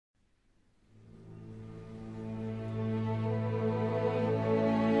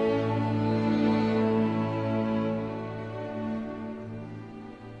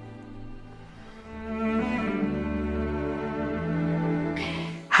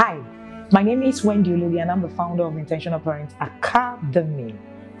Hi, my name is Wendy Olugi and I'm the founder of Intentional Parents Academy.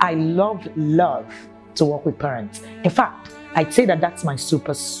 I love to work with parents. In fact, I'd say that that's my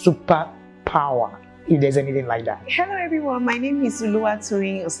super power, if there's anything like that. Hello everyone, my name is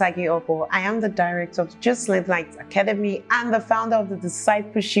Oluwatoyin Osagi-Opo. I am the director of Just Live Light Academy and the founder of the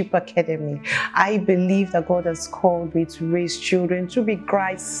Discipleship Academy. I believe that God has called me to raise children to be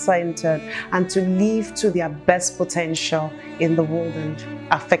Christ-centered and to live to their best potential in the world and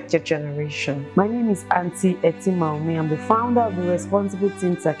affect your generation. My name is Auntie Etimaumi. I'm the founder of the Responsible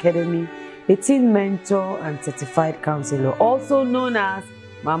Teens Academy, a teen mentor and certified counselor, also known as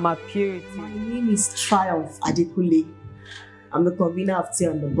Mama Purity. My name is Triumph Adekule. I'm the convener of Tea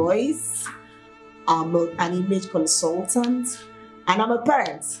and the Boys. I'm an image consultant and I'm a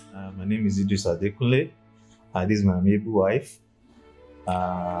parent. My name is Idris Adekule. This is my amiable wife.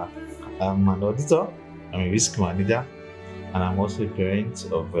 I'm an auditor. I'm a risk manager. And I'm also a parent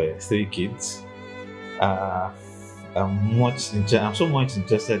of 3 kids. I'm so much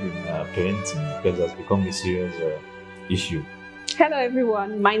interested in parenting because it has become a serious issue. Hello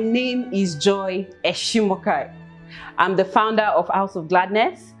everyone, my name is Joy Eshimokai. I'm the founder of House of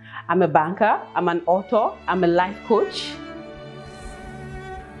Gladness. I'm a banker, I'm an author, I'm a life coach.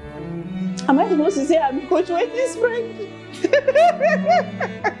 Am I supposed to say I'm Coach Wendy's friend?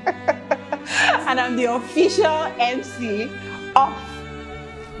 And I'm the official MC of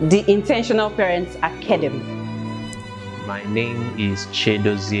the Intentional Parents Academy. My name is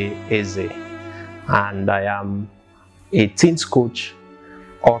Chedozie Eze and I am a teens coach,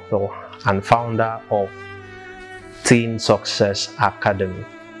 author, and founder of Teen Success Academy.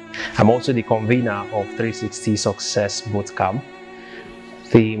 I'm also the convener of 360 Success Bootcamp,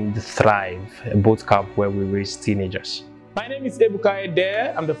 themed Thrive, a bootcamp where we raise teenagers. My name is Ebuka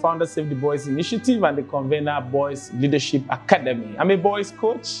Ede. I'm the founder of Save the Boys Initiative and the convener Boys Leadership Academy. I'm a boys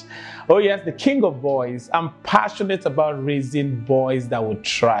coach. Oh yes, the king of boys. I'm passionate about raising boys that will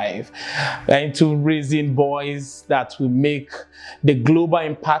thrive, into raising boys that will make the global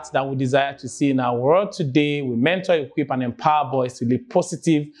impact that we desire to see in our world today. We mentor, equip, and empower boys to live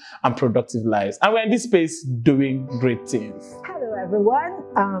positive and productive lives. And we're in this space doing great things. Hello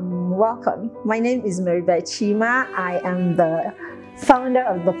everyone, welcome. My name is Meribeth Chima. I am the founder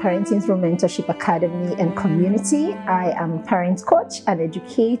of the Parenting Through Mentorship Academy and Community. I am a parent coach, an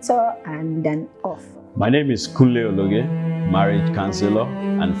educator, and an author. My name is Kule Ologe, marriage counselor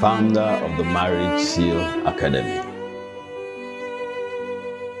and founder of the Marriage Seal Academy.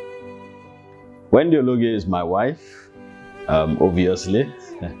 Wendy Ologe is my wife, obviously.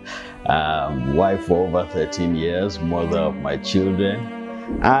 Wife for over 13 years, mother of my children,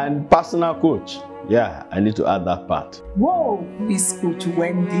 and personal coach. Yeah, I need to add that part. Whoa, who is Coach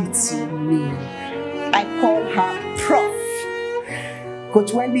Wendy to me? I call her Prof.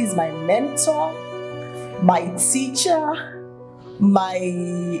 Coach Wendy is my mentor, my teacher,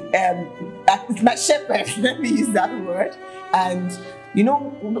 my shepherd, let me use that word. And you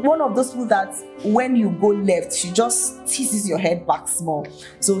know, one of those people that when you go left, she just teases your head back small.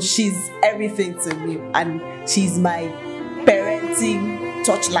 So she's everything to me, and she's my parenting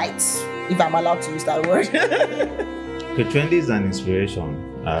torchlight, if I'm allowed to use that word. Coach Wendy is an inspiration.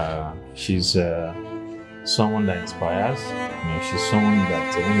 She's someone that inspires. She's someone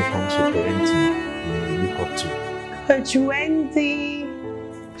that when it comes to parenting, you look up to. Coach Wendy,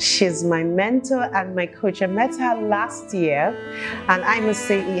 she's my mentor and my coach. I met her last year and I must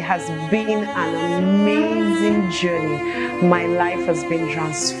say it has been an amazing journey. My life has been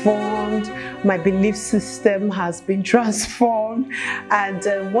transformed. My belief system has been transformed. And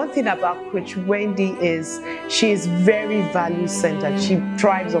one thing about Coach Wendy is she is very value-centered. She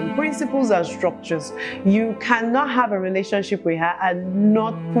thrives on principles and structures. You cannot have a relationship with her and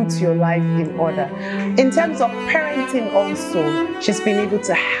not put your life in order. In terms of parenting also, she's been able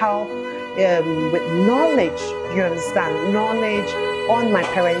to help with knowledge, you understand, knowledge on my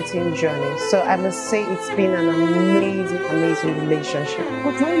parenting journey. So I must say it's been an amazing relationship.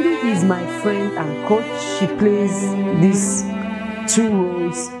 Coach Wendy is my friend and coach. She plays these 2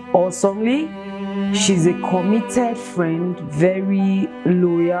 roles awesomely. She's a committed friend, very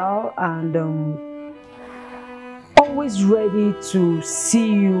loyal, and always ready to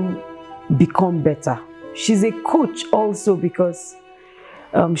see you become better. She's a coach also because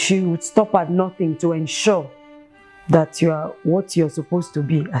she would stop at nothing to ensure that you are what you're supposed to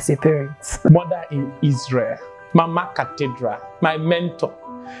be as a parent. Mother in Israel, Mama Cathedral, my mentor,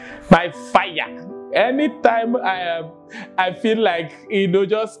 my fire. Anytime I feel like,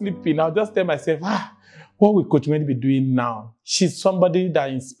 just sleeping, I'll just tell myself, what will Coach Wendy be doing now? She's somebody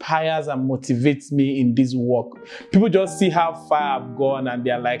that inspires and motivates me in this work. People just see how far I've gone and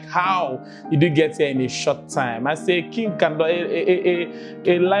they're like, how did you get here in a short time? I say,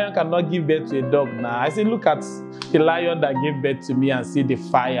 a lion cannot give birth to a dog now. I say, look at the lion that gave birth to me and see the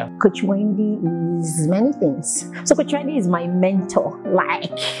fire. Coach Wendy is many things. So Coach Wendy is my mentor.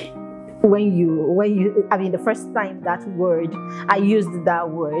 Like, when you, I mean, the first time that word, I used that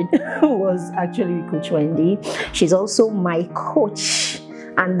word was actually with Coach Wendy. She's also my coach,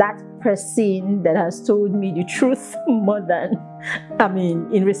 and that person that has told me the truth more than, I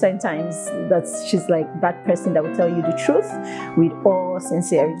mean, in recent times, she's like that person that will tell you the truth with all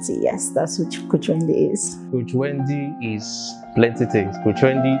sincerity. Yes, that's what Coach Wendy is. Coach Wendy is plenty things. Coach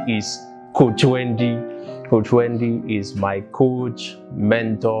Wendy is Coach Wendy. Coach Wendy is my coach,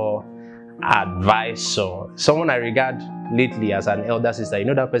 mentor, advisor, someone I regard lately as an elder sister. You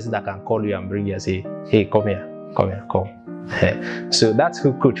know, that person that can call you and bring you and say, hey, come here, come. So that's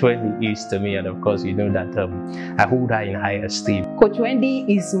who Coach Wendy is to me, and of course you know that I hold her in high esteem. Coach Wendy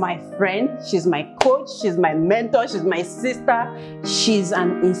is my friend, she's my coach, she's my mentor, she's my sister, she's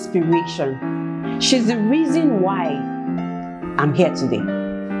an inspiration. She's the reason why I'm here today,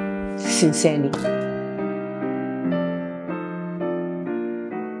 sincerely.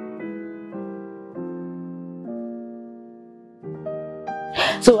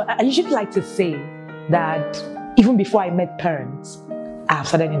 So I usually like to say that even before I met parents, I've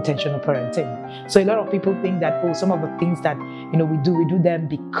started intentional parenting. So a lot of people think that, oh, some of the things that we do them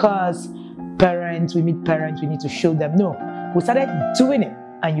because we meet parents, we need to show them. No, we started doing it,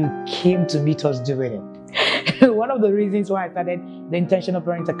 and you came to meet us doing it. One of the reasons why I started the Intentional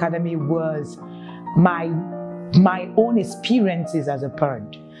Parent Academy was my own experiences as a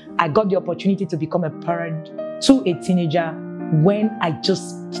parent. I got the opportunity to become a parent to a teenager when I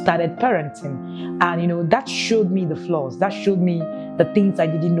just started parenting. And that showed me the flaws. That showed me the things I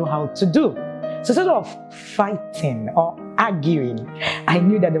didn't know how to do. So instead of fighting or arguing, I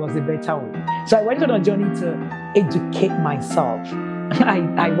knew that there was a better way. So I went on a journey to educate myself.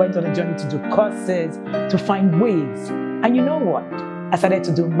 I went on a journey to do courses, to find ways. And you know what? I started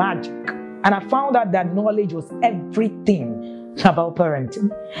to do magic. And I found out that knowledge was everything about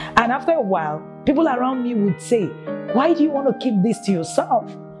parenting. And after a while, people around me would say, why do you want to keep this to yourself?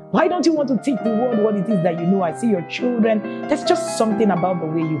 Why don't you want to teach the world what it is that you know? I see your children. There's just something about the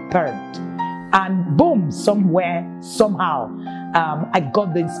way you parent. And boom, somewhere, somehow, I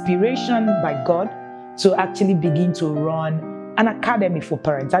got the inspiration by God to actually begin to run an academy for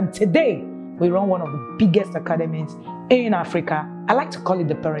parents. And today, we run one of the biggest academies in Africa. I like to call it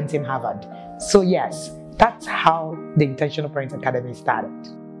the Parenting Harvard. So yes, that's how the Intentional Parent Academy started.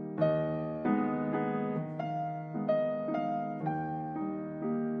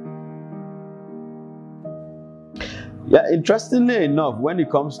 Yeah, interestingly enough, when it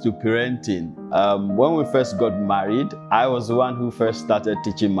comes to parenting, when we first got married, I was the one who first started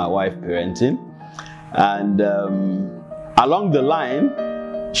teaching my wife parenting. And along the line,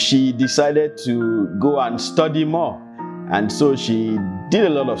 she decided to go and study more. And so she did a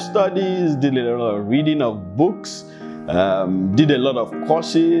lot of studies, did a lot of reading of books, did a lot of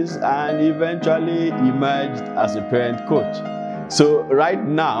courses, and eventually emerged as a parent coach. So right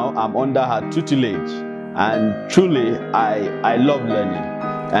now, I'm under her tutelage. And truly, I love learning.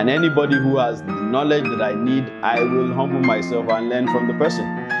 And anybody who has the knowledge that I need, I will humble myself and learn from the person.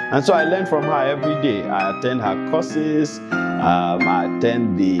 And so I learn from her every day. I attend her courses. I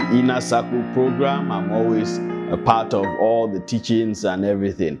attend the Inner Circle program. I'm always a part of all the teachings and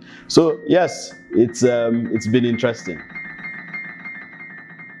everything. So yes, it's been interesting.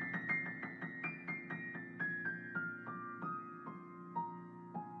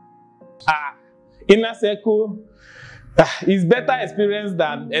 Inner Circle is better experience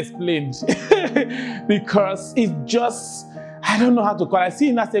than explained because it's just, I don't know how to call it. I see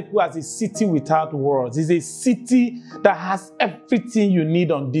Inner Circle as a city without words. It's a city that has everything you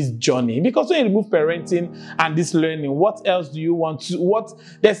need on this journey. Because when you remove parenting and this learning, what else do you want to,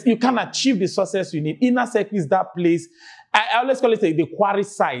 you can achieve the success you need. Inner Circle is that place. I always call it the quarry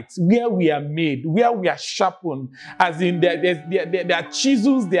site where we are made, where we are sharpened. As in, there are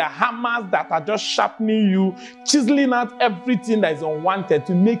chisels, there are hammers that are just sharpening you, chiseling out everything that is unwanted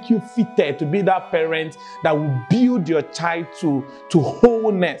to make you fitted to be that parent that will build your child to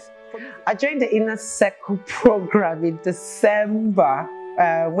wholeness. I joined the Inner Circle program in December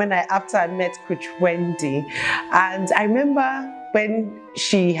after I met Coach Wendy. And I remember when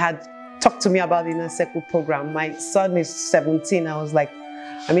she had talked to me about the Inner Circle program. My son is 17. I was like,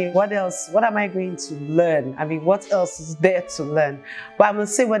 I mean, what else? What am I going to learn? I mean, what else is there to learn? But I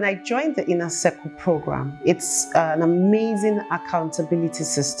must say, when I joined the Inner Circle program, it's an amazing accountability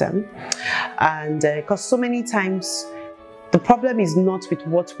system. And because so many times, the problem is not with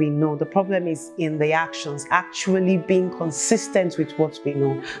what we know. The problem is in the actions, actually being consistent with what we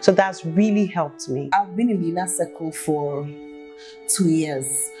know. So that's really helped me. I've been in the Inner Circle for 2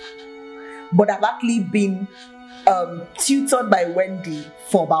 years, but I've actually been tutored by Wendy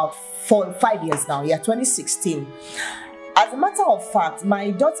for about 4 or 5 years now. Yeah, 2016. As a matter of fact,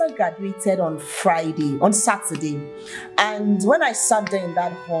 my daughter graduated on Saturday. And when I sat there in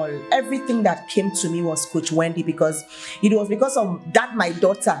that hall, everything that came to me was Coach Wendy, because it was because of that, my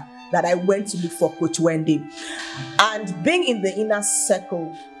daughter, that I went to look for Coach Wendy. And being in the Inner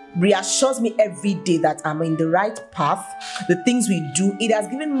Circle reassures me every day that I'm in the right path. The things we do, it has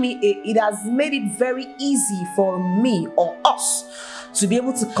made it very easy for me or us to be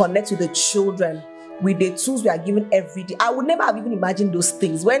able to connect with the children with the tools we are given every day. I would never have even imagined those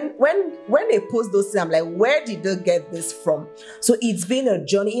things. When they post those things, I'm like, where did they get this from? So it's been a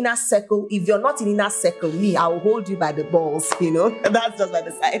journey. Inner Circle, if you're not in Inner Circle, I will hold you by the balls, you know. That's just by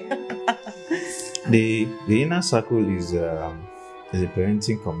the side. The Inner Circle is a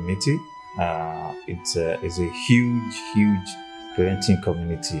parenting community. It's a huge parenting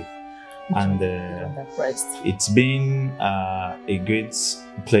community. And it's been a great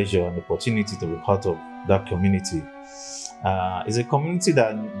pleasure and opportunity to be part of that community. It's a community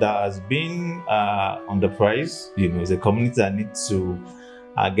that has been on the prize. You know, it's a community that needs to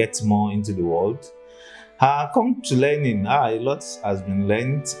get more into the world. Come to learning, a lot has been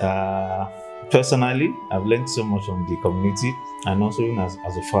learned. Personally, I've learned so much from the community, and also even as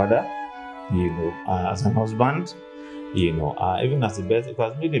a father, you know, as an husband. You know, even as it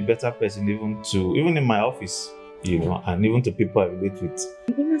has made a better person, even in my office, you know, and even to people I relate with.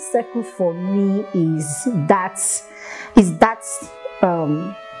 The Inner Circle for me is that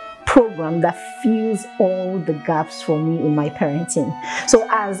program that fills all the gaps for me in my parenting. So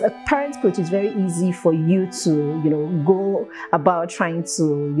as a parent coach, it's very easy for you to, you know, go about trying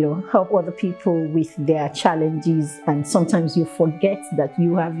to, you know, help other people with their challenges, and sometimes you forget that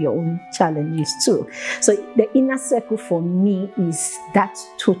you have your own challenges too. So the Inner Circle for me is that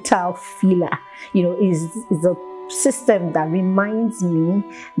total filler, you know, is a system that reminds me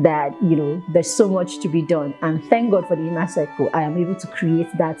that, you know, there's so much to be done. And thank God for the Inner Circle, I am able to create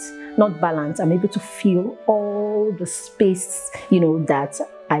that, not balance, I'm able to fill all the space, you know, that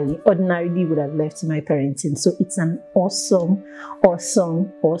I ordinarily would have left in my parenting. So it's an awesome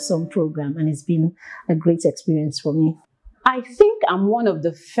program, and it's been a great experience for me. I think I'm one of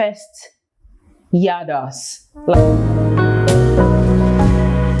the first yarders.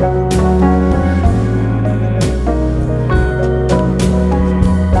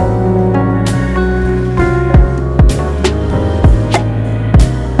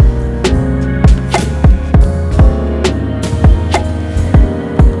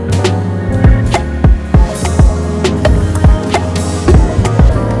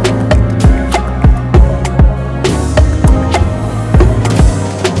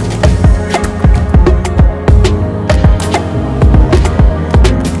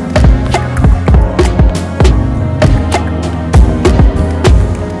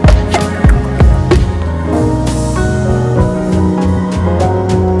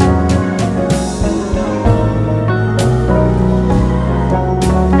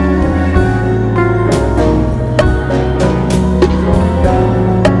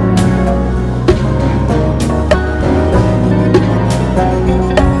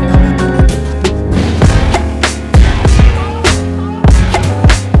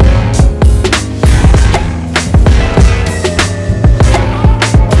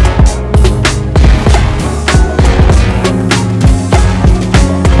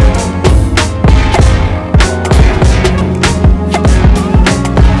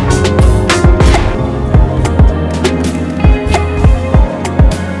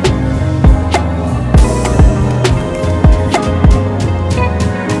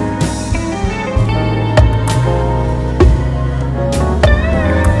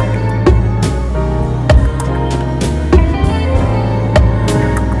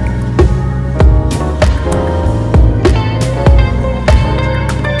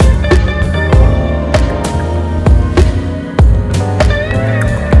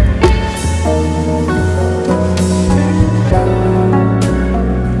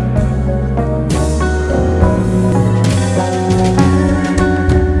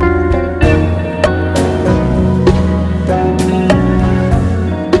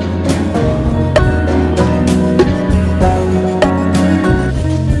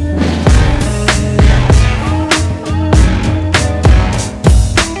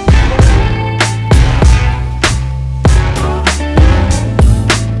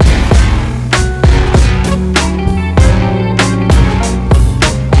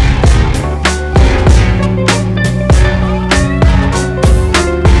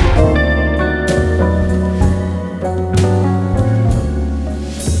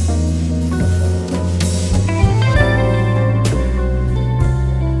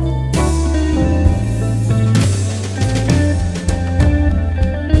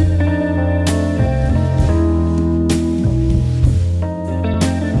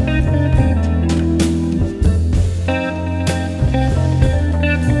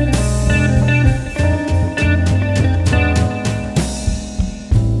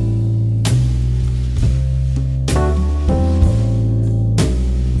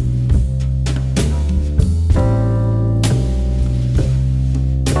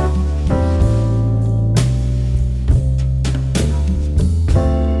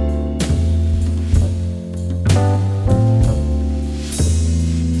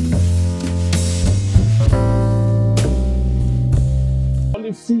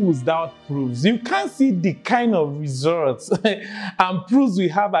 be fools without proofs. You can't see the kind of results and proofs we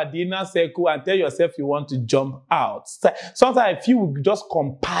have at the inner circle and tell yourself you want to jump out. Sometimes I feel we just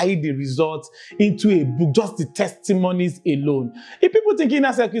compile the results into a book, just the testimonies alone. If people think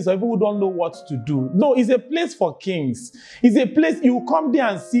inner circle is for people who don't know what to do, no, it's a place for kings. It's a place you come there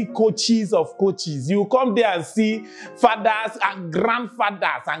and see coaches of coaches. You come there and see fathers and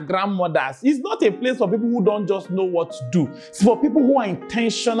grandfathers and grandmothers. It's not a place for people who don't just know what to do. It's for people who are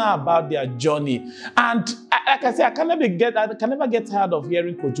intentional about their journey. And like I say, I can never get tired of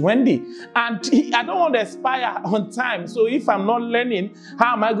hearing Coach Wendy. And I don't want to expire on time. So if I'm not learning,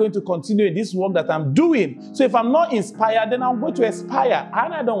 how am I going to continue in this work that I'm doing? So if I'm not inspired, then I'm going to expire.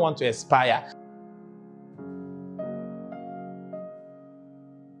 And I don't want to expire.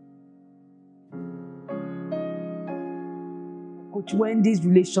 Coach Wendy's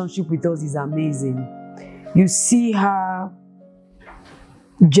relationship with us is amazing. You see her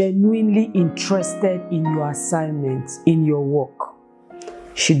genuinely interested in your assignments, in your work.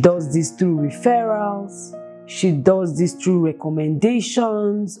 She does this through referrals. She does this through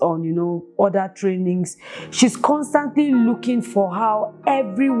recommendations on, other trainings. She's constantly looking for how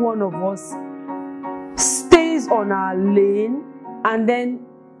every one of us stays on our lane and then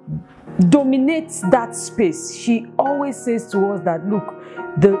dominates that space. She always says to us that, look,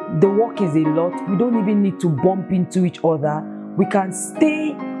 the work is a lot. We don't even need to bump into each other. We can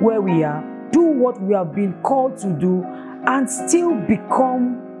stay where we are, do what we have been called to do, and still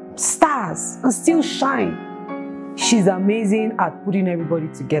become stars and still shine. She's amazing at putting everybody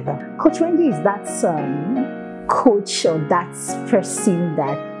together. Coach Wendy is that coach or that person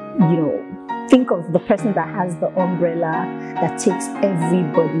that, think of the person that has the umbrella that takes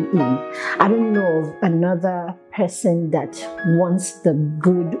everybody in. I don't know of another person that wants the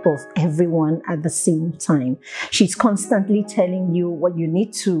good of everyone at the same time. She's constantly telling you what you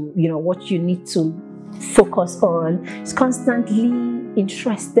need to, what you need to focus on. She's constantly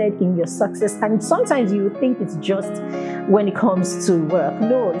interested in your success. And sometimes you think it's just when it comes to work.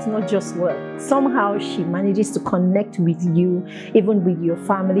 No, it's not just work. Somehow she manages to connect with you, even with your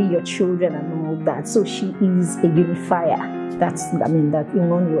family, your children, and all that. So she is a unifier. That's in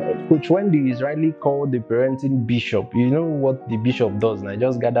one word. Coach Wendy is rightly called the parenting bishop. You know what the bishop does now?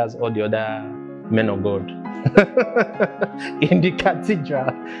 Just gathers all the other men of God in the cathedral.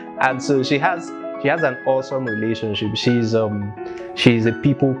 And so she has an awesome relationship. She's a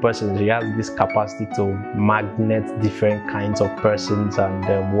people person. She has this capacity to magnet different kinds of persons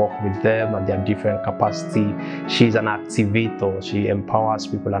and work with them at their different capacity. She's an activator. She empowers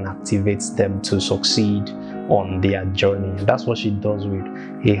people and activates them to succeed on their journey. That's what she does with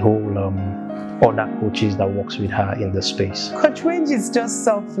a whole other coaches that works with her in the space. Coach Wendy is just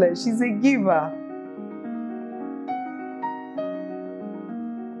selfless. She's a giver.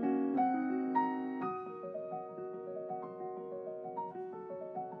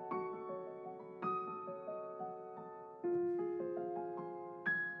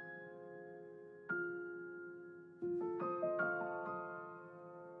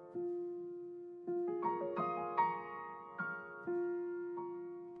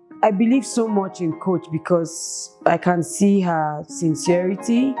 I believe so much in Coach because I can see her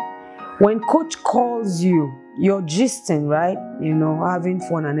sincerity. When Coach calls you, you're gisting, right? Having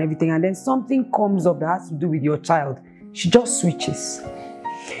fun and everything, and then something comes up that has to do with your child. She just switches.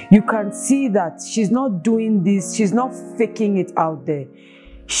 You can see that she's not doing this, she's not faking it out there.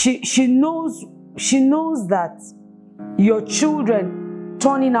 She knows that your children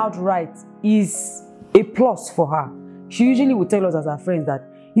turning out right is a plus for her. She usually will tell us as her friends that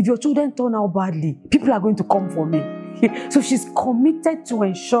if your children turn out badly, people are going to come for me. So she's committed to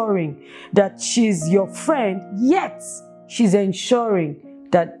ensuring that she's your friend, yet she's ensuring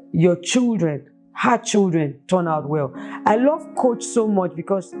that your children, her children, turn out well. I love Coach so much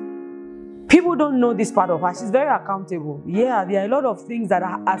because people don't know this part of her. She's very accountable. Yeah, there are a lot of things that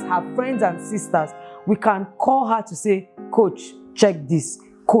as her friends and sisters, we can call her to say, Coach, check this.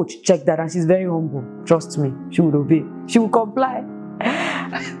 Coach, check that. And she's very humble. Trust me, she would obey. She will comply.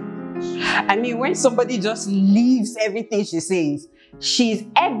 I mean, when somebody just leaves everything she says,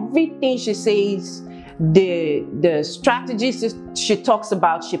 everything she says, the strategies she talks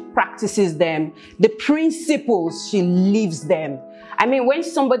about, she practices them. The principles, she lives them. I mean, when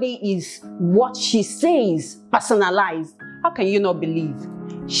somebody is what she says personalized, how can you not believe?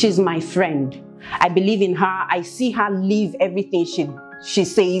 She's my friend. I believe in her. I see her live everything she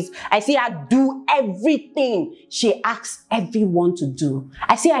says. I see her do everything she asks everyone to do.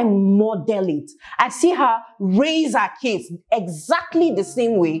 I see her model it. I see her raise her kids exactly the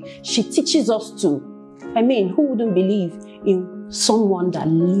same way she teaches us to I mean, who wouldn't believe in someone that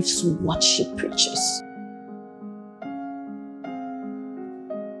lives what she preaches?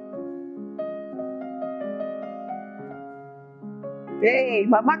 Hey,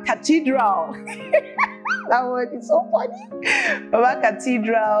 Mama Cathedral. That one is so funny. Mama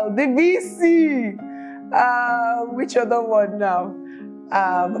Cathedral, the VC. Which other one now?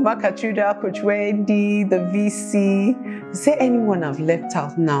 Mama Cathedral, Coach Wendy, the VC. Is there anyone I've left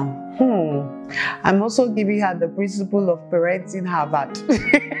out now? I'm also giving her the principle of parenting Harvard.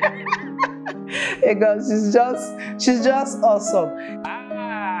 Because she's just awesome.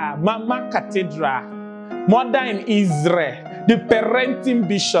 Mama Cathedral, mother in Israel, the parenting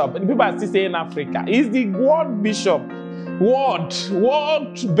bishop. The people are still saying in Africa. He's the world bishop,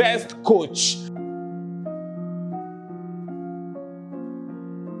 world best coach.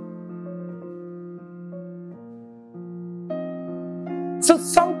 So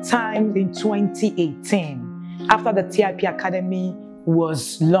sometime in 2018, after the TIP Academy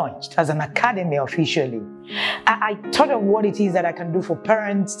was launched as an academy officially, I thought of what it is that I can do for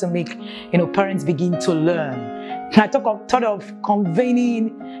parents to make, parents begin to learn. I thought of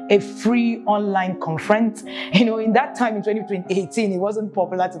convening a free online conference. In that time in 2018, it wasn't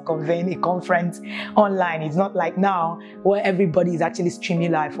popular to convene a conference online. It's not like now where everybody is actually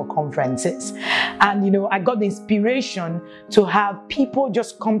streaming live for conferences. And, I got the inspiration to have people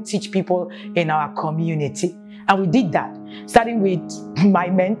just come teach people in our community. And we did that, starting with my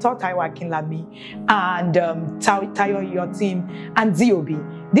mentor, Taiwo Akinlami, and Tayo, your team, and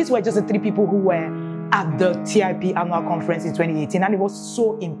ZOB. These were just the three people who were at the TIP annual conference in 2018, and it was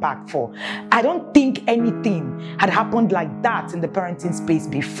so impactful. I don't think anything had happened like that in the parenting space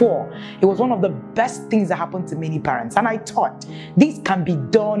before. It was one of the best things that happened to many parents, and I thought this can be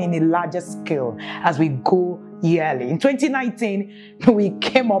done in a larger scale as we go yearly. In 2019, we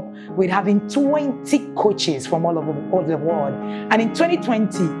came up with having 20 coaches from all over the world, and in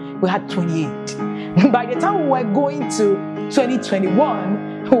 2020, we had 28. By the time we were going to 2021,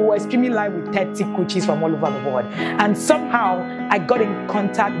 we were streaming live with 30 coaches from all over the world. And somehow I got in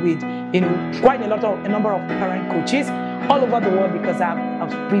contact with, quite a number of parent coaches all over the world, because I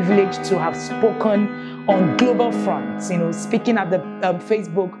was privileged to have spoken on global fronts, speaking at the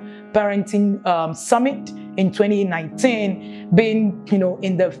Facebook Parenting Summit in 2019, being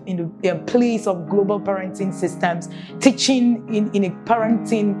in the place of global parenting systems, teaching in a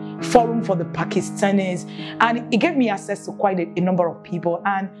parenting forum for the Pakistanis, and it gave me access to quite a number of people.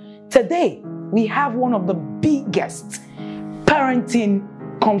 And today we have one of the biggest parenting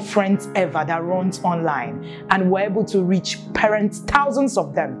conference ever that runs online, and we're able to reach parents, thousands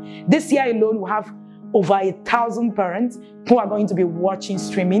of them. This year alone, we have over 1,000 parents who are going to be watching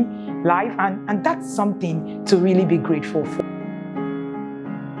streaming live, and that's something to really be grateful for.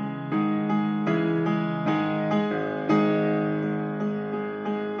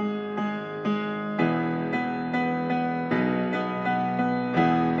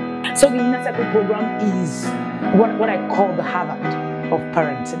 So the Inner Circle program is what I call the Harvard of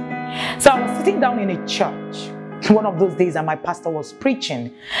parenting. So I was sitting down in a church one of those days, and my pastor was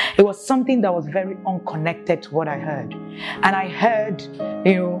preaching. It was something that was very unconnected to what I heard. And I heard,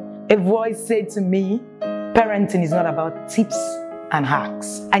 a voice say to me, parenting is not about tips and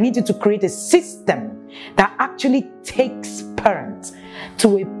hacks. I need you to create a system that actually takes parents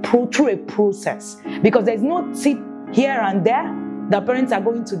through a process. Because there's no tip here and there that parents are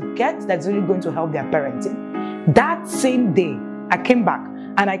going to get that's really going to help their parenting. That same day, I came back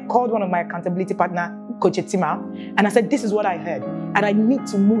and I called one of my accountability partner, Coach Etima, and I said, this is what I heard, and I need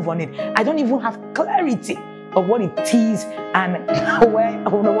to move on it. I don't even have clarity of what it is and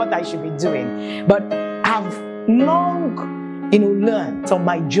what I should be doing. But I've long, learned on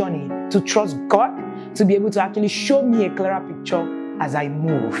my journey to trust God to be able to actually show me a clearer picture as I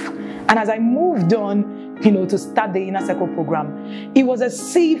move. And as I moved on, to start the Inner Circle program, it was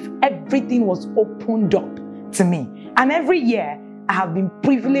as if everything was opened up to me. And every year, I have been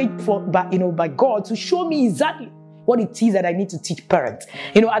privileged by God to show me exactly what it is that I need to teach parents.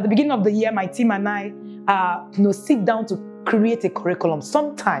 At the beginning of the year, my team and I, sit down to create a curriculum.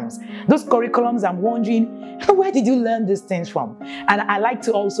 Sometimes those curriculums, I'm wondering, where did you learn these things from? And I like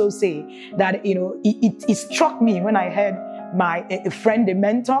to also say that, it struck me when I heard a friend, a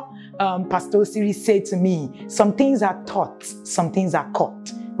mentor, Pastor Siri, say to me, some things are taught, some things are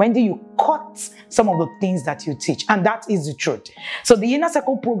caught. When do you cut some of the things that you teach? And that is the truth. So the Inner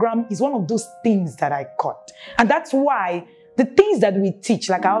Circle program is one of those things that I cut. And that's why the things that we teach,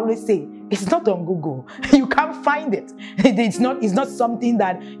 like I always say, it's not on Google. You can't find it. It's not something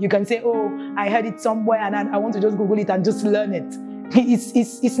that you can say, oh, I heard it somewhere and I want to just Google it and just learn it.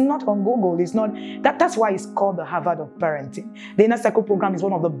 It's not on Google. It's not that's why it's called the Harvard of Parenting. The Inner Circle program is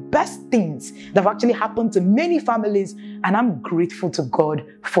one of the best things that have actually happened to many families, and I'm grateful to God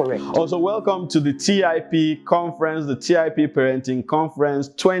for it. Also, welcome to the TIP conference, the TIP Parenting Conference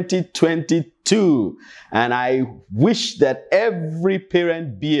 2022. And I wish that every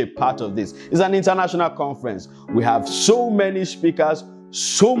parent be a part of this. It's an international conference. We have so many speakers,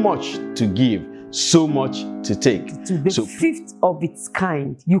 so much to give, so much to take. To the fifth of its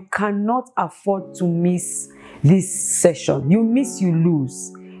kind. You cannot afford to miss this session. You miss, you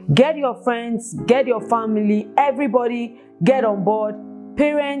lose. Get your friends, get your family, everybody get on board.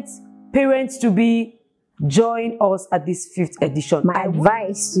 Parents to be, join us at this 5th edition. My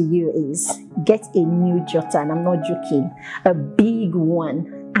advice to you is get a new jotter, and I'm not joking, a big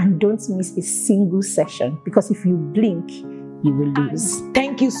one, and don't miss a single session, because if you blink, you will lose.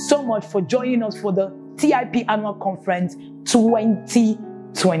 Thank you so much for joining us for the TIP Annual Conference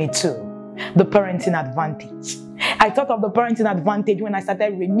 2022, the Parenting Advantage. I thought of the Parenting Advantage when I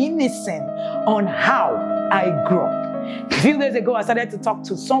started reminiscing on how I grew up. A few days ago, I started to talk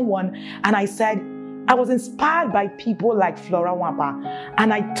to someone, and I said, I was inspired by people like Flora Wapa,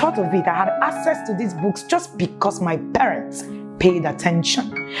 and I thought of it. I had access to these books just because my parents paid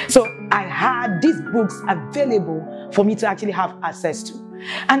attention. So I had these books available for me to actually have access to.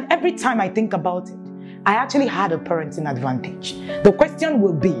 And every time I think about it, I actually had a parenting advantage. The question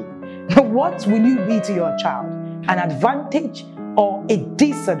will be, what will you be to your child? An advantage or a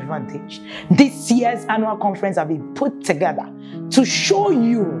disadvantage? This year's annual conference has been put together to show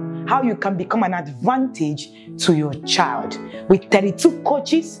you how you can become an advantage to your child. With 32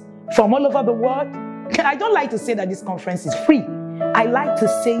 coaches from all over the world. I don't like to say that this conference is free. I like to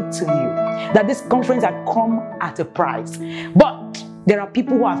say to you that this conference has come at a price. But there are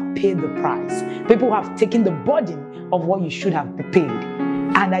people who have paid the price. People who have taken the burden of what you should have paid.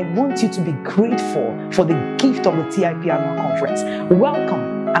 And I want you to be grateful for the gift of the TIP Annual Conference.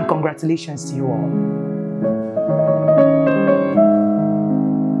 Welcome and congratulations to you all.